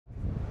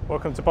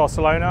Welcome to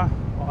Barcelona.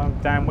 I'm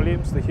Dan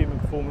Williams, the Human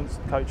Performance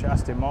Coach at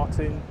Aston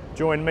Martin.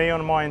 Join me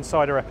on my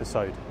Insider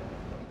episode.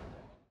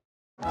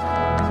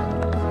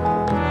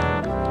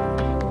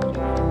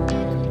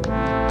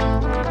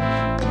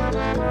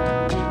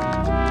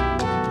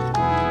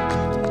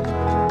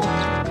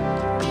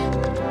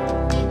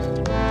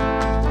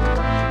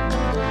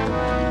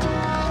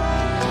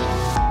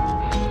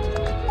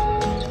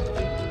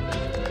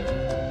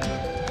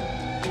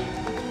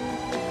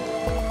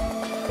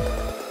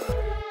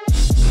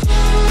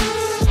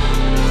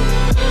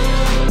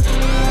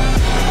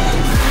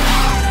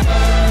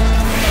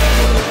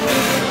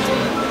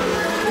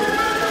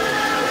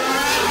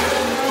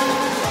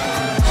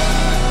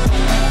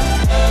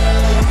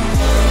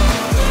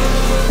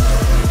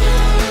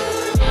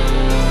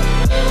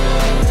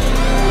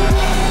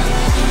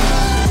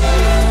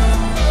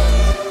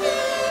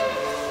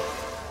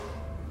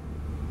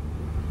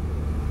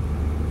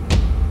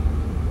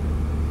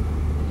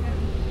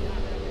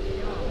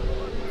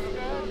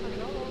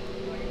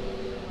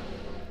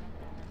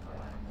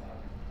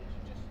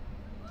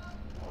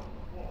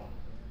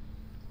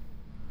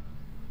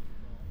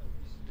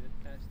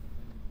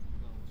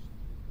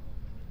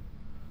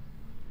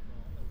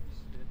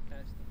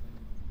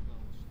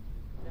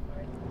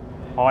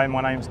 Hi,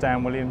 my name's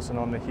Dan Williams and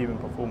I'm the Human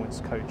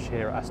Performance Coach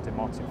here at Aston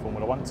Martin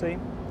F1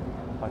 Team.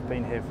 I've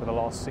been here for the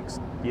last 6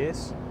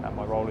 years and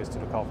my role is to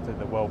look after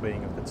the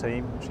well-being of the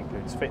team, which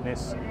includes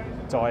fitness,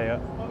 diet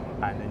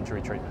and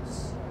injury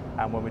treatments.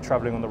 And when we're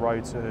travelling on the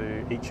road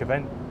to each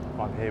event,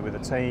 I'm here with the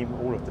team,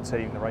 all of the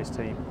team, the race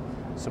team,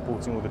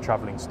 supporting all the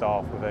travelling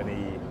staff with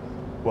any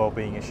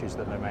well-being issues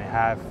that they may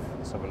have.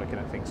 So we're looking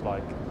at things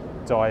like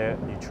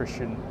diet,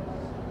 nutrition,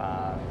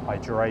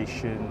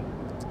 hydration,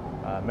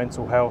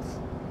 mental health,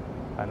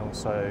 and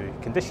also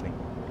conditioning.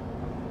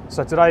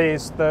 So today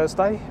is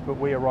Thursday, but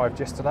we arrived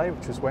yesterday,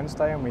 which was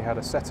Wednesday, and we had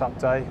a set-up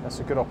day. That's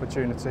a good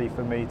opportunity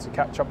for me to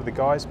catch up with the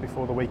guys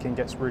before the weekend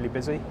gets really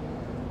busy.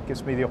 It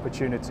gives me the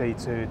opportunity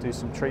to do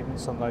some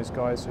treatments on those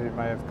guys who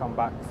may have come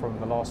back from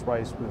the last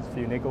race with a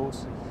few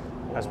niggles.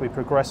 As we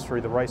progress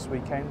through the race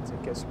weekend,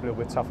 it gets a little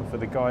bit tougher for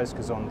the guys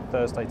because on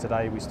Thursday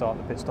today we start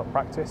the pit stop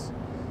practice.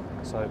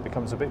 So it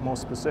becomes a bit more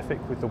specific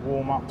with the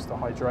warm-ups, the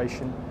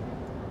hydration.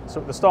 So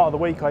at the start of the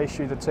week I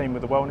issue the team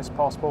with a wellness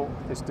passport.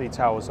 This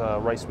details a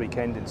race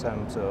weekend in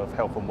terms of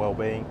health and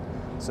well-being.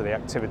 So the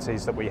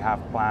activities that we have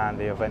planned,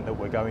 the event that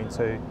we're going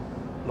to. A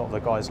lot of the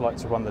guys like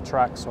to run the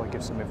track, so I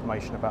give some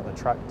information about the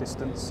track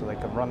distance so they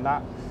can run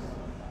that.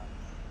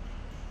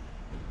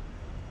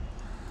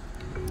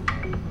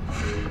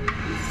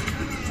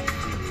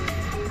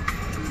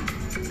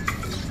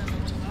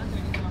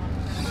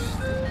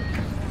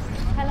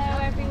 Hello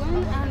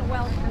everyone and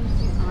welcome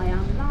to I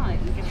Am Live.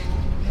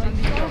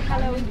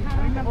 Hello and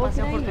Karen, or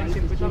today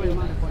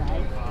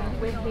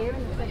we're here in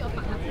the special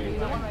category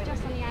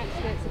just on the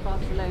outskirts of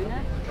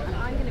Barcelona, and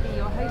I'm going to be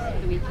your host for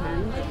the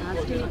weekend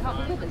as Jimmy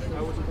can't be with us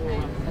this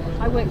weekend.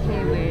 I work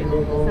here with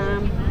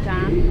Sam,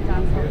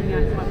 Dan's helping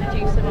out as my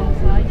producer on the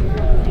side. You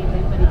can't see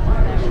him, but he's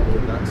just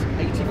there. That's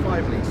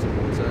 85 litres of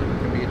water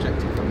can be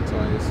ejected from the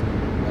tyres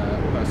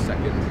per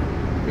second,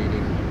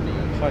 meaning the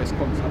highest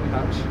contact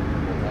patch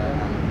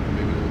and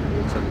moving all the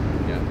water.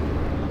 Yeah.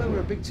 Although we're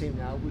a big team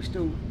now, we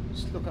still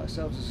look at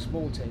ourselves as a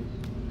small team,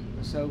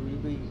 and so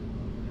we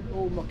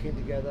all mucking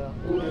together.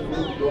 You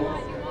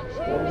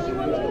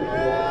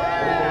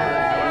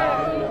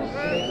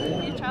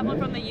traveled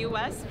from the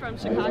US, from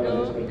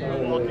Chicago.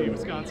 Milwaukee,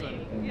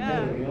 Wisconsin.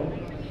 Yeah.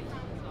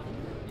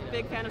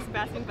 Big fan of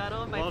Sebastian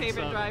Vettel, my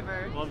favorite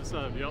driver. Love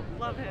Seb, yep.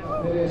 Love him.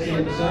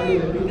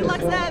 Good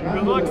luck, Seb!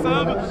 Good luck,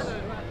 Seb!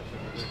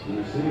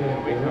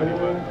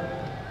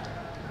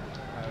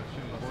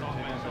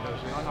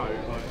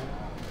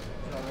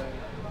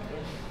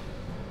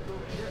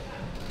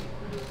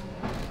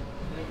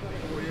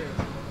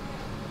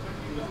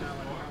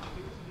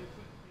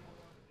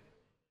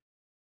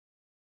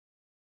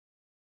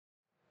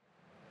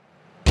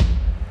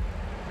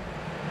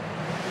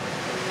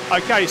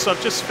 Okay, so I've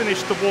just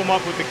finished the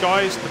warm-up with the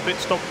guys, the pit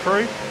stop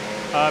crew.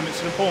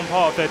 It's an important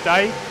part of their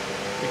day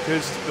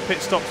because the pit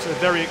stops are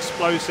very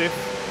explosive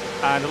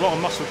and a lot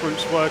of muscle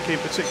groups working,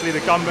 particularly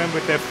the gunmen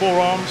with their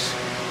forearms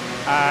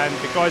and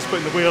the guys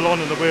putting the wheel on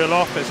and the wheel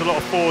off. There's a lot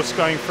of force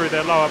going through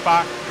their lower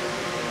back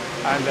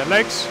and their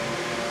legs.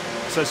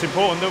 So it's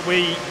important that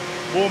we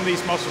warm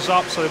these muscles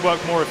up so they work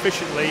more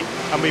efficiently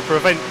and we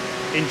prevent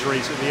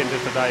injuries at the end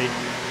of the day.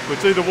 We'll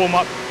do the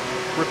warm-up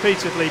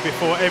repeatedly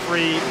before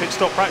every pit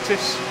stop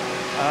practice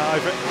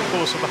over the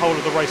course of the whole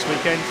of the race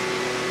weekend.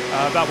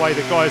 That way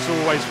the guys are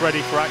always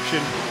ready for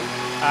action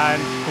and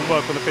can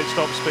work on the pit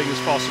stops being as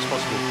fast as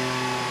possible.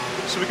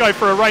 So we go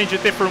for a range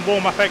of different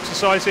warm-up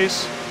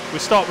exercises. We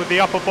start with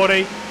the upper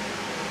body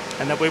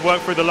and then we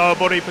work through the lower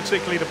body,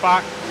 particularly the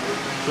back.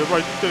 So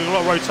we're doing a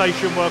lot of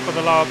rotation work on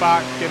the lower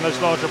back, getting those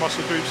larger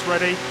muscle groups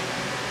ready.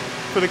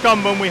 For the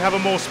gunman we have a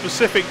more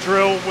specific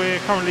drill. We're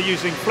currently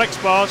using flex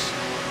bars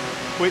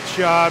which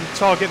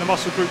target the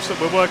muscle groups that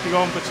we're working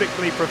on,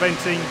 particularly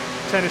preventing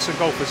tennis and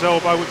golfer's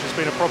elbow, which has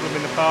been a problem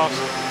in the past.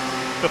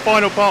 The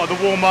final part of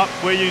the warm-up,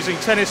 we're using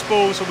tennis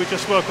balls, and we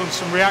just work on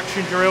some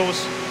reaction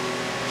drills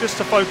just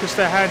to focus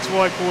their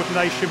hand-to-eye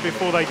coordination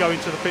before they go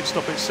into the pit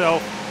stop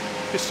itself.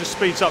 This just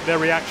speeds up their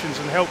reactions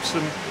and helps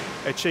them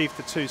achieve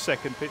the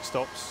 2-second pit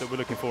stops that we're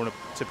looking for in a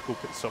typical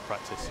pit stop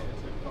practice.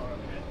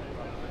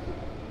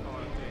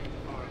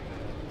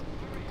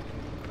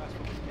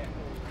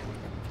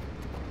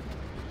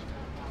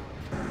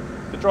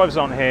 The drivers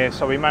aren't here,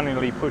 so we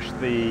manually push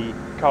the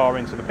car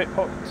into the pit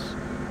pockets,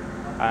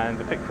 and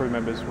the pit crew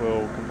members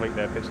will complete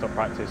their pit stop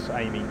practice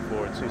aiming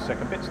for a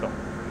 2-second pit stop.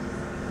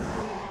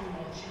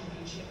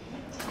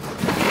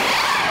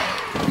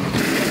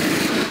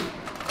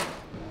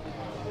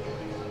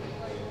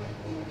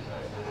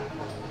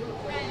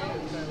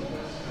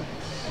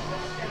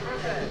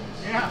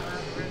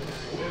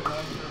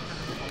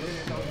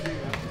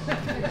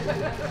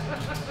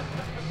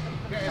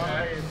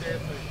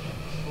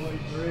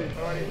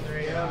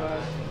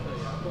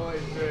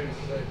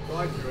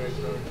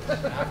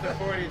 After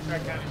 40, try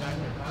counting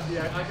backwards.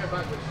 Yeah, I go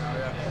backwards now,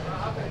 yeah.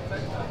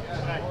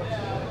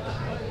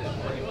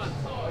 41.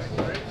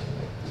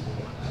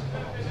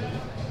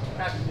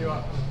 Catching you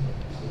up.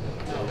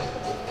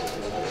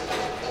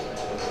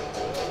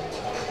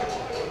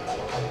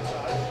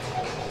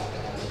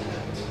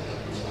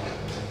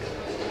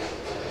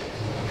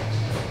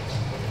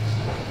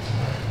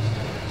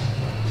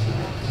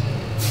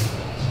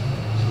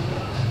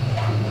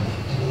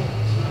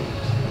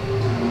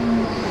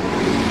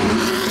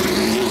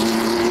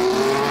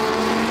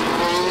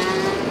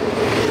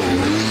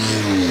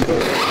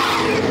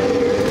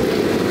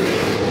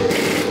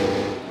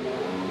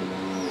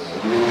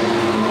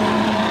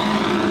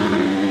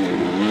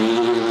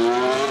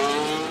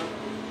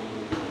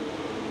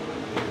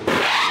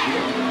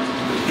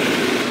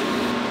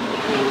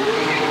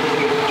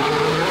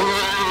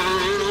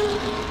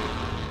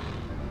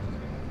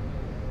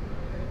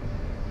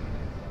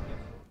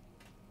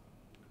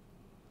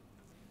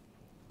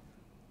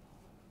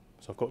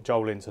 So I've got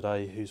Joel in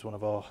today, who's one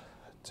of our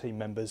team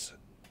members,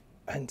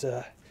 and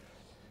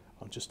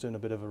I'm just doing a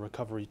bit of a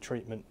recovery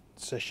treatment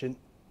session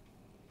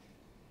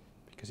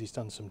because he's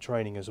done some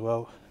training as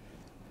well.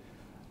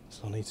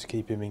 So I need to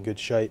keep him in good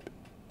shape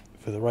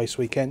for the race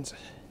weekend.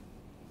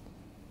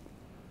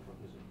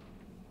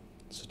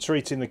 So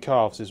treating the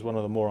calves is one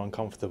of the more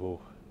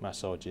uncomfortable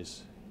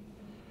massages.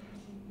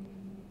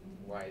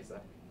 Why is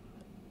that?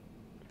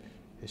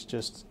 It's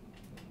just,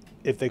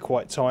 if they're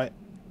quite tight,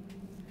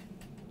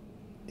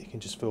 it can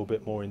just feel a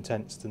bit more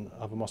intense than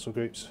other muscle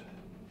groups.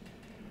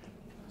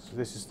 So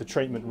this is the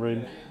treatment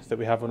room that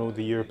we have on all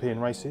the European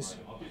races.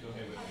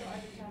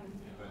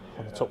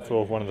 On the top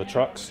floor of one of the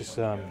trucks. It's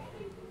a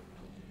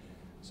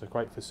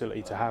great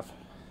facility to have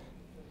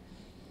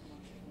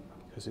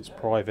because it's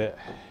private.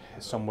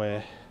 It's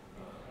somewhere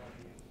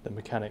the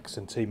mechanics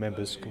and team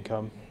members can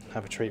come,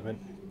 have a treatment,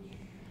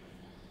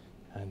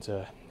 and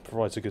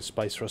provides a good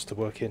space for us to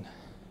work in.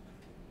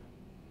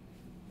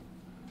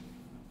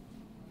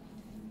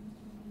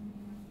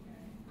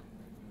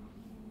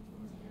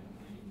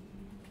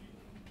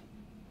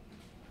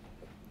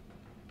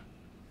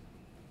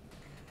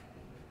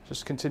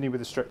 Just continue with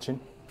the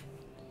stretching,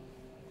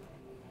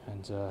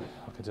 and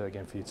I can do it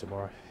again for you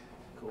tomorrow.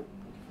 Cool.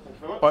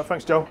 All right,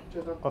 thanks, Joel.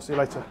 Cheers, man. I'll see you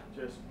later.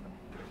 Cheers.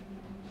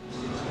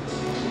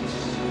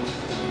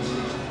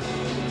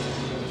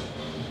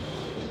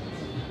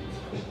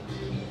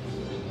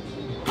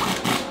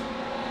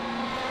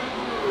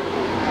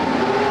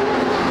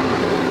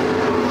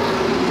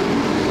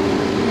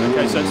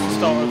 Okay, so it's the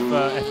start of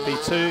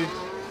FP2.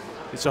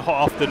 It's a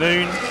hot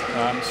afternoon.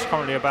 It's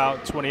currently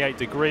about 28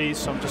 degrees,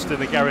 so I'm just in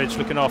the garage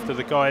looking after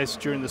the guys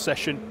during the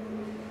session.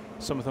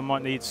 Some of them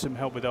might need some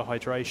help with their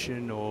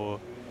hydration or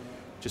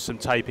just some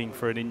taping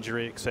for an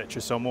injury,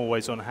 etc. So I'm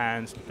always on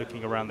hand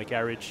looking around the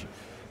garage,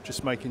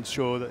 just making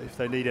sure that if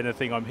they need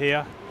anything, I'm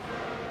here.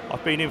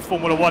 I've been in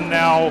Formula One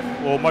now,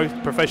 or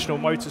professional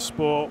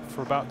motorsport,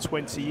 for about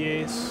 20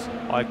 years.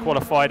 I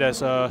qualified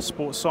as a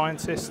sports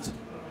scientist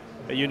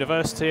at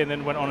university and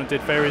then went on and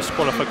did various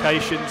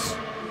qualifications.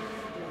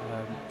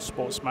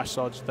 Sports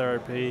massage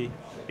therapy,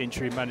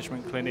 injury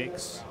management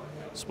clinics,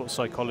 sports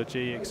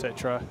psychology,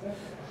 etc.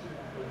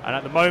 And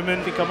at the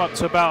moment, I think I'm up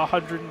to about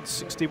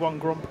 161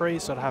 Grand Prix,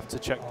 so I'd have to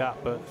check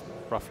that, but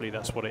roughly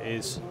that's what it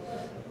is.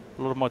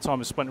 A lot of my time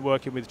is spent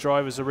working with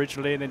drivers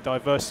originally and then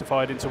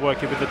diversified into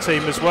working with the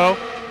team as well.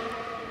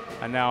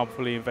 And now I'm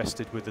fully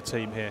invested with the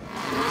team here.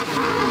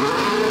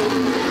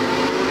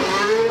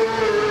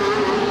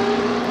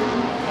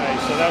 Okay,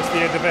 so that's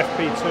the end of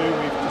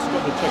FP2. We've just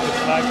got the checkered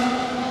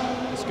flag.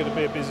 It's going to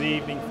be a busy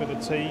evening for the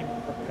team,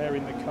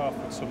 preparing the car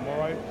for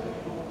tomorrow.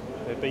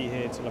 They'll be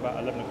here till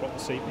about 11 o'clock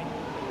this evening.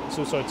 It's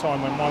also a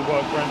time when my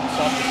work ramps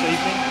up this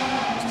evening,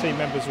 as team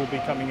members will be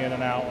coming in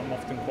and out. I'm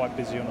often quite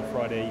busy on a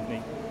Friday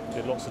evening.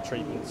 Did lots of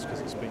treatments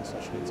because it's been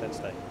such an intense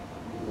day.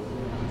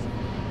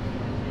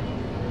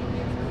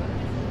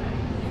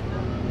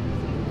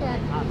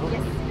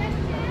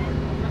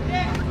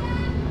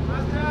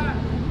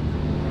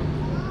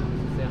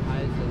 Sehr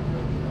heiß,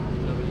 ich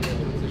glaube, hier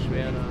tut es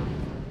schwer da.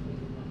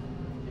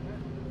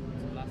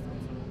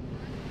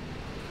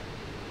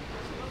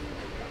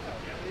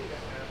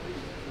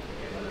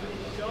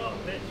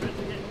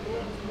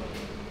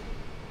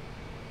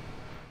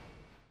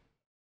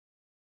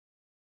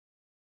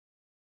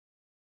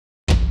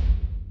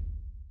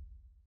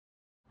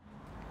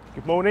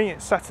 Good morning,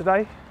 it's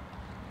Saturday.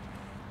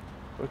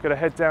 We're going to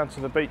head down to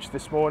the beach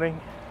this morning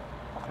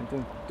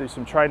and do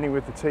some training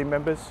with the team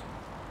members.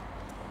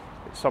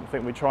 It's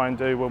something we try and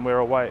do when we're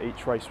away at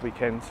each race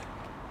weekend,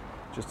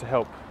 just to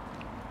help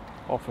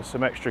offer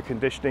some extra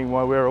conditioning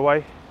while we're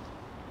away.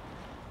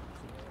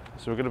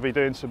 So we're going to be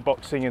doing some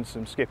boxing and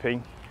some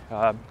skipping.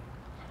 The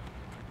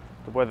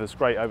weather's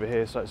great over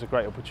here, so it's a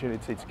great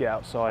opportunity to get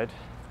outside.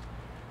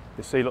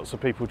 You see lots of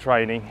people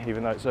training,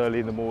 even though it's early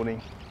in the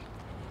morning.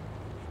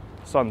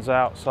 Sun's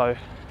out, so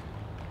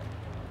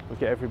we'll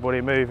get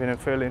everybody moving and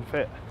feeling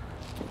fit.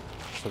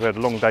 So we had a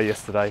long day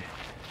yesterday,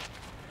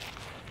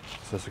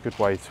 so it's a good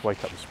way to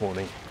wake up this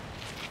morning.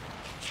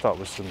 Start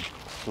with some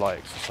light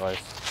exercise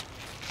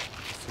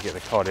just to get the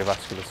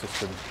cardiovascular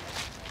system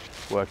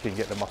working,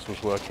 get the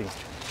muscles working.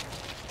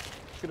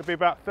 It's going to be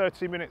about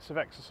 30 minutes of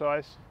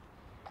exercise.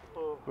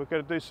 We're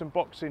going to do some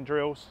boxing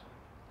drills,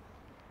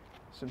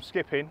 some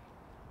skipping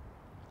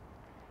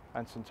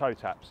and some toe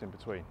taps in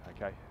between,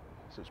 okay?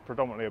 So it's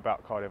predominantly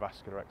about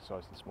cardiovascular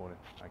exercise this morning,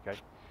 okay?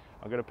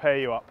 I'm going to pair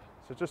you up.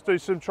 So just do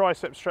some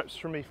tricep stretches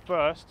for me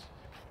first.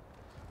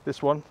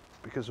 This one,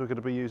 because we're going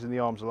to be using the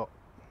arms a lot.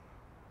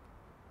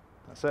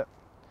 That's it.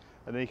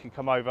 And then you can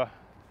come over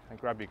and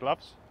grab your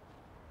gloves.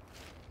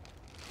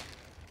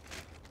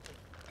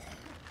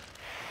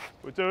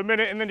 We'll do a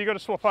minute and then you've got to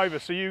swap over.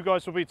 So you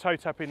guys will be toe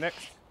tapping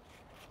next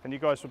and you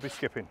guys will be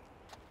skipping.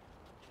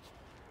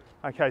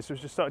 Okay, so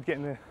we've just started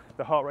getting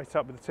the heart rate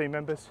up with the team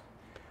members.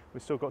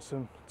 We've still got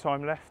some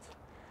time left,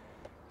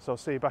 so I'll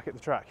see you back at the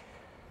track.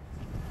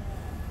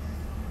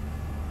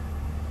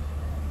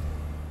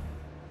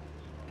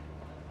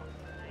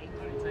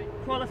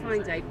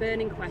 Qualifying day,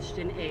 burning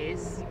question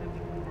is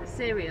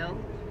cereal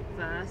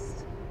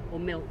first or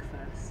milk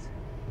first?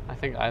 I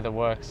think either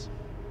works.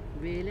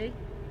 Really?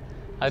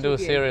 I do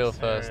cereal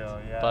first,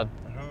 Yeah. but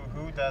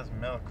Who does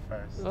milk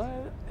first?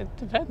 well, it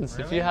depends.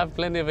 If Really? you have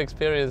plenty of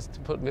experience to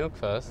put milk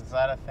first, Is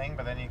that a thing?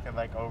 But then you could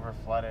like over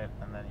flood it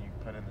and then you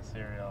put in the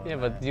cereal. yeah,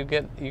 and but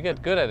then- you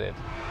get good at it.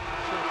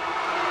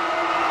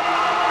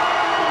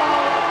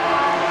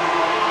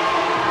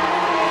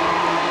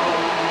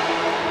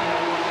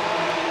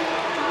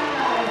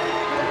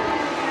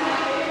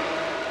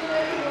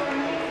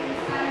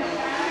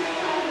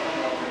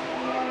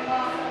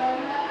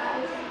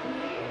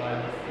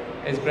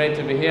 It's great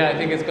to be here. I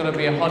think it's going to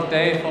be a hot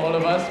day for all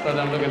of us, but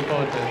I'm looking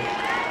forward to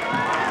it.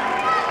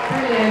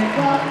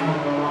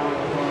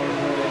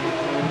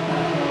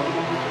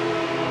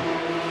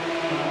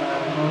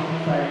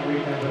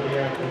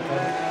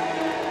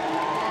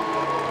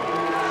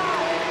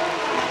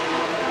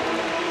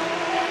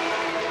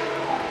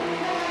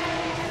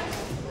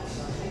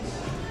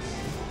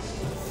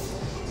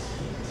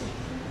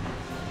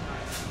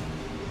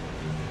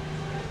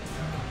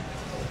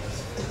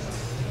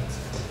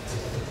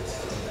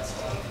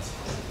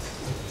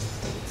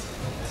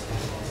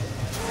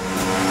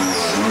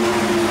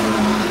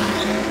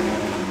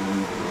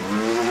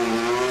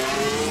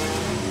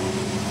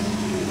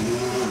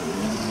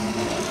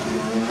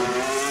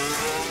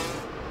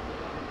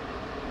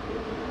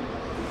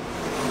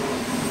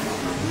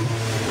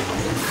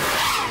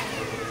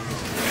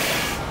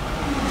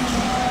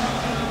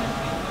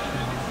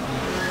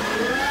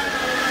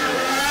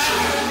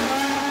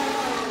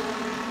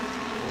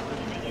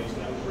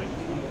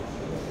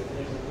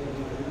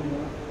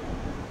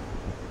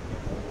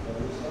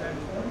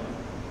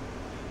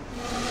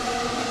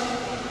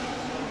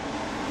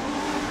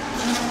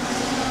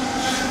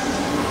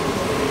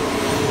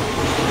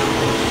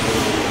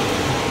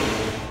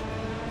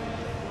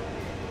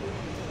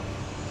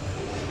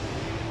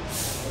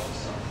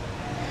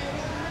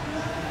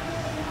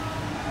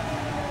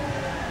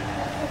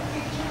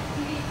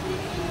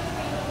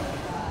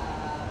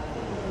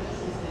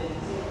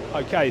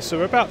 Okay, so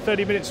we're about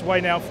 30 minutes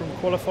away now from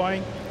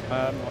qualifying.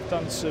 I've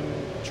done some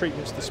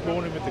treatments this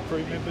morning with the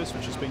crew members,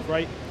 which has been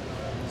great.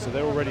 So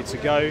they're all ready to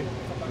go.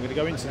 I'm going to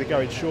go into the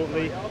garage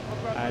shortly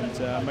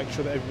and make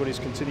sure that everybody's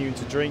continuing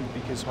to drink,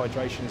 because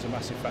hydration is a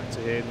massive factor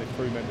here and the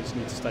crew members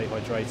need to stay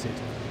hydrated.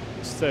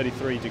 It's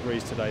 33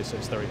 degrees today, so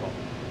it's very hot.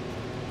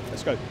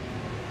 Let's go.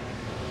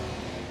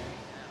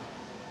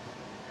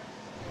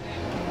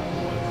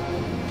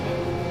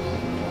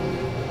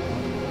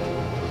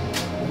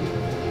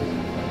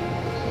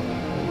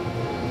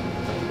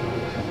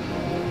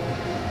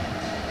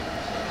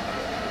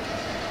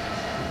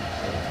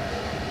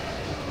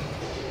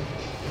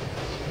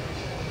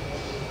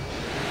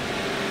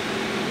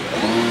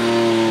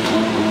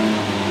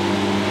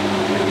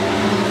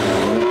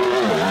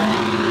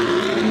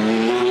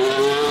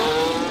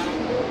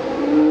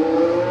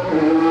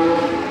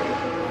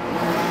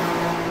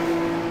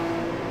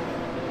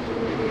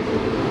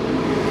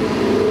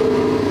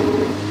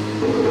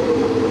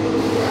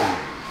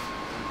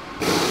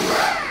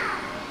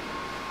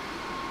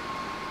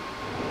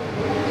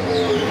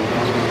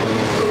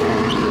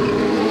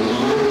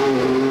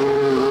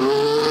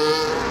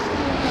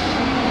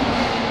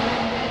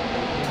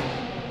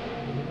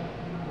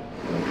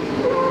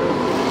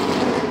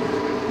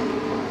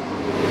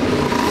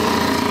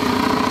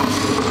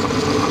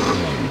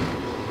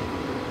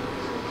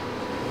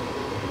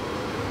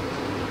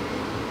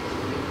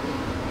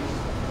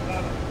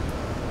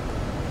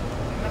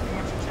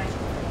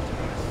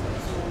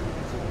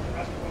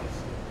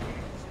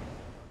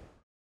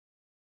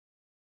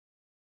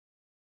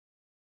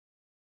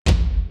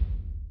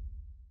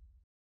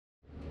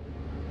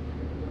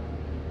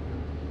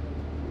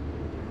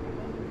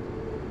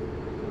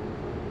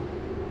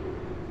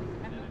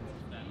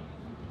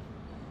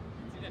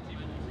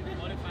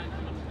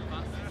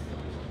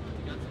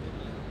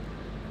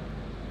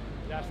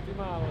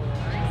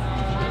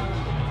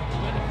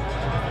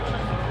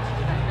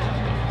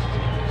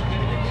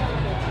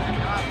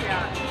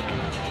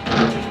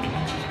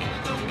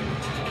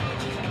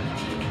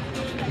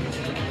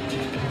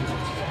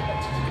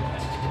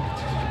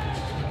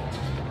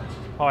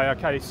 Hi,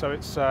 okay, so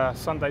it's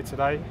Sunday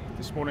today.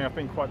 This morning I've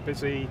been quite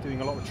busy doing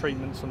a lot of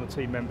treatments on the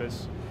team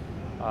members.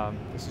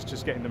 This is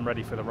just getting them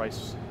ready for the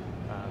race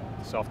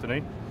this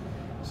afternoon.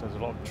 So there's a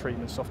lot of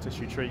treatments, soft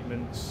tissue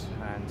treatments,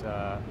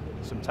 and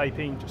some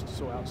taping just to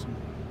sort out some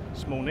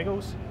small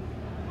niggles.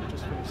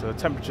 So the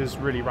temperature's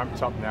really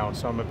ramped up now,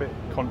 so I'm a bit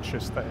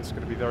conscious that it's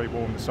going to be very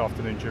warm this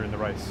afternoon during the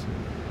race.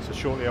 So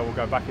shortly I will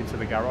go back into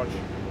the garage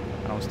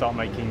and I'll start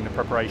making the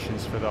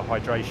preparations for the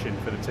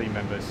hydration for the team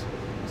members,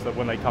 so that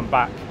when they come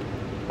back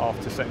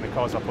after setting the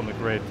cars up on the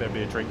grid, there'll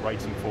be a drink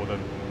waiting for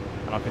them,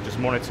 and I can just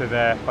monitor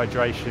their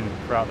hydration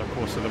throughout the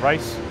course of the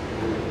race.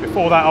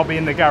 Before that, I'll be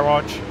in the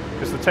garage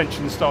because the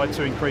tension's started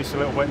to increase a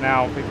little bit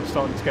now. People are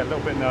starting to get a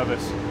little bit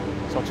nervous,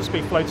 so I'll just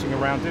be floating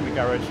around in the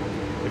garage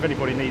if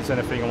anybody needs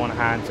anything on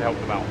hand to help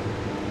them out.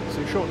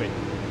 See you shortly.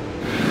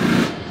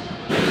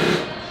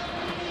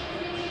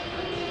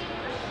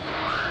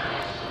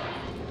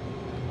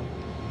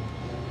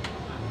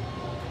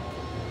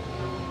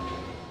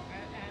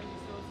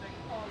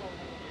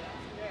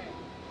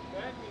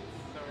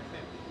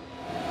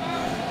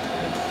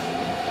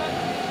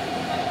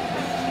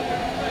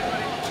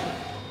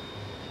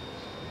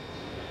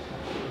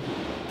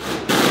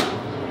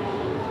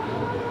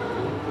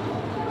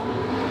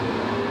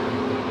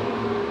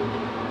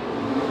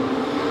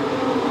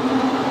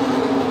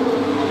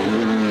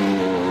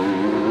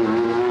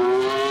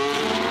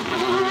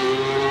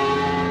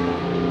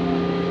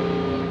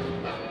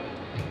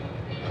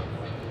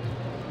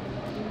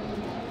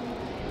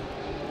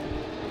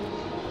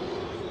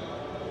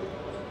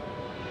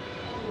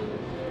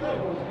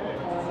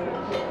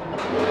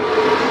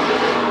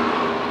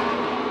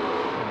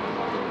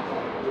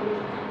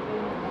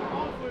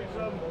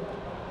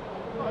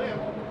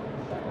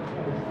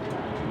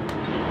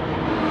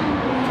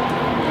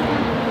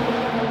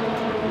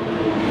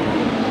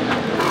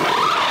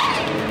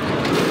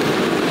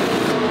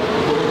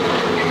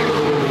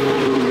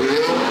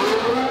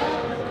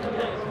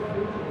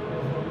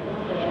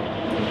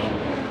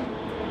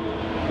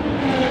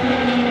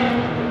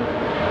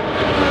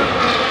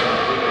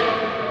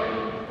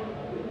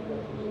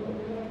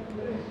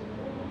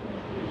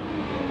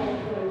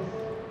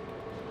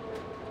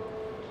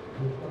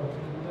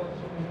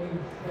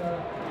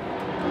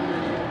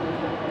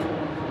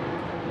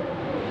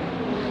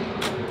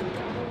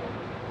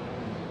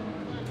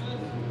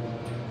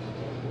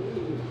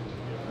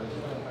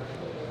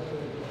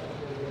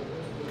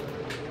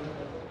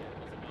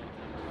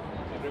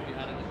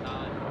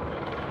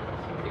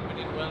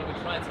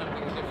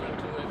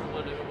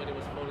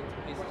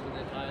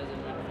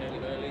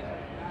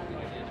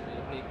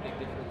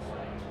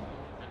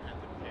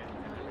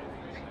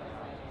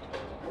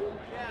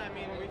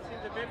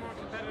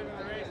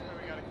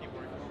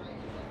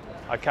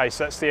 Okay,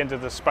 so that's the end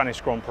of the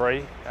Spanish Grand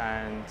Prix,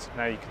 and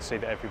now you can see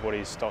that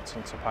everybody's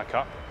starting to pack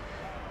up.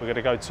 We're going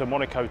to go to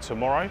Monaco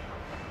tomorrow,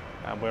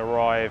 and we'll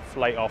arrive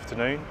late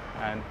afternoon,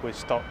 and we'll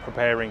start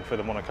preparing for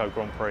the Monaco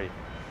Grand Prix.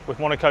 With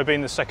Monaco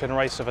being the second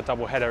race of a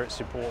double header, it's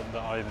important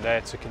that I'm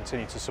there to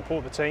continue to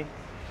support the team.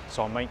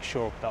 So I'll make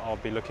sure that I'll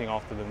be looking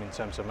after them in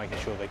terms of making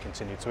sure they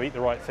continue to eat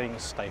the right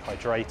things, stay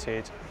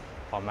hydrated,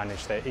 I'll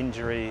manage their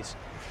injuries,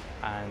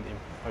 and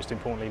most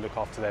importantly, look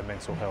after their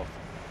mental health.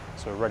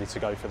 So we're ready to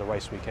go for the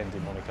race weekend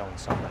in Monaco on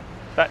Sunday.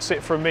 That's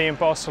it from me in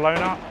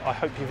Barcelona. I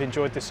hope you've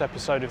enjoyed this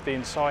episode of The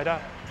Insider.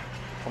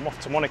 I'm off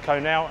to Monaco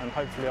now, and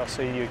hopefully I'll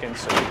see you again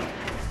soon.